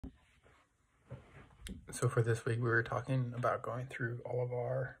So for this week, we were talking about going through all of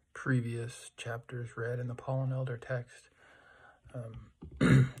our previous chapters read in the Paul and Elder text.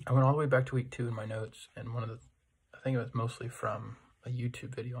 I went all the way back to week 2 in my notes, and I think it was mostly from a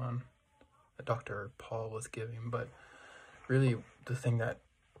YouTube video on that Dr. Paul was giving, but really the thing that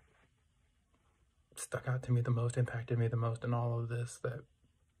stuck out to me the most, impacted me the most in all of this that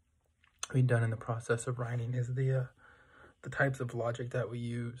we've done in the process of writing is the types of logic that we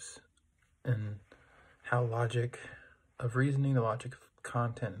use, and how logic of reasoning, the logic of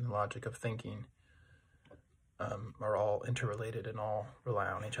content, and the logic of thinking are all interrelated and all rely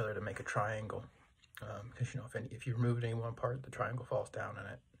on each other to make a triangle. Because, if you remove any one part, the triangle falls down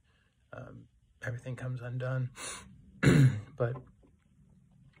and everything comes undone. But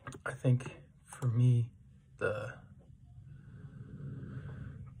I think for me,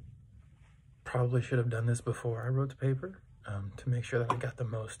 probably should have done this before I wrote the paper, to make sure that I got the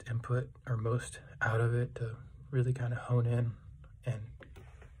most input or most out of it, to really kind of hone in and,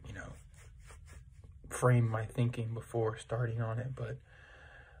 frame my thinking before starting on it. But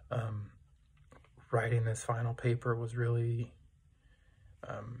writing this final paper was really,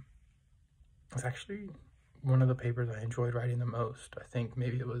 it's actually one of the papers I enjoyed writing the most. I think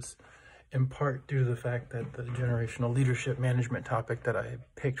maybe it was in part due to the fact that the generational leadership management topic that I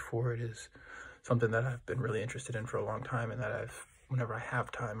picked for it is something that I've been really interested in for a long time, and that whenever I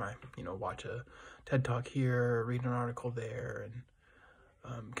have time, I, watch a TED Talk here, read an article there, and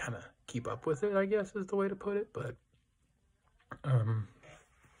kind of keep up with it, I guess is the way to put it. But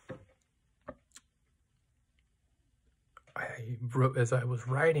as I was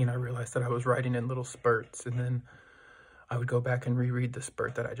writing, I realized that I was writing in little spurts, and then I would go back and reread the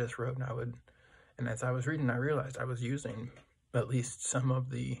spurt that I just wrote, and as I was reading, I realized I was using at least some of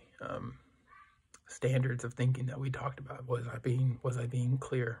the standards of thinking that we talked about. Was I being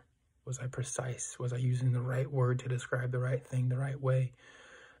clear? Was I precise? Was I using the right word to describe the right thing the right way?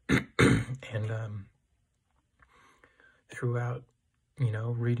 And throughout,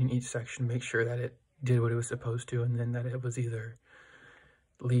 reading each section, make sure that it did what it was supposed to, and then that it was either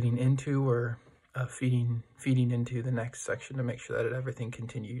leading into or feeding into the next section, to make sure that everything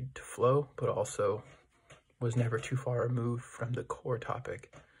continued to flow, but also was never too far removed from the core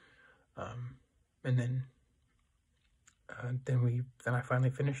topic. And then I finally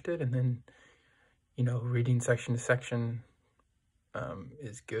finished it, and then, reading section to section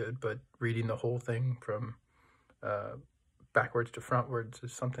is good, but reading the whole thing from backwards to frontwards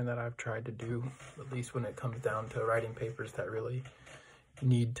is something that I've tried to do, at least when it comes down to writing papers that really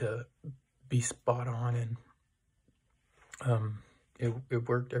need to be spot on. And it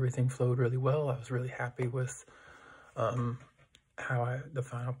worked. Everything flowed really well. I was really happy with the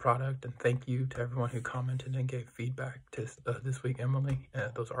final product, and thank you to everyone who commented and gave feedback to this week, Emily.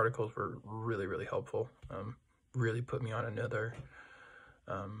 Those articles were really, really helpful. Really put me on another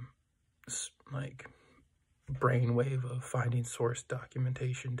brainwave of finding source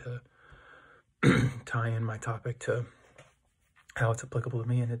documentation to tie in my topic to how it's applicable to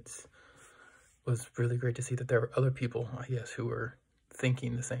me. And it was really great to see that there were other people, I guess, who were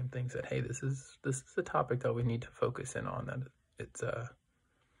thinking the same things, that, hey, this is a topic that we need to focus in on, that it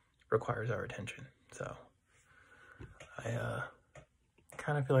requires our attention. So I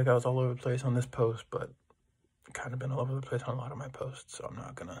kind of feel like I was all over the place on this post, but kind of been all over the place on a lot of my posts, so I'm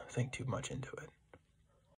not gonna think too much into it.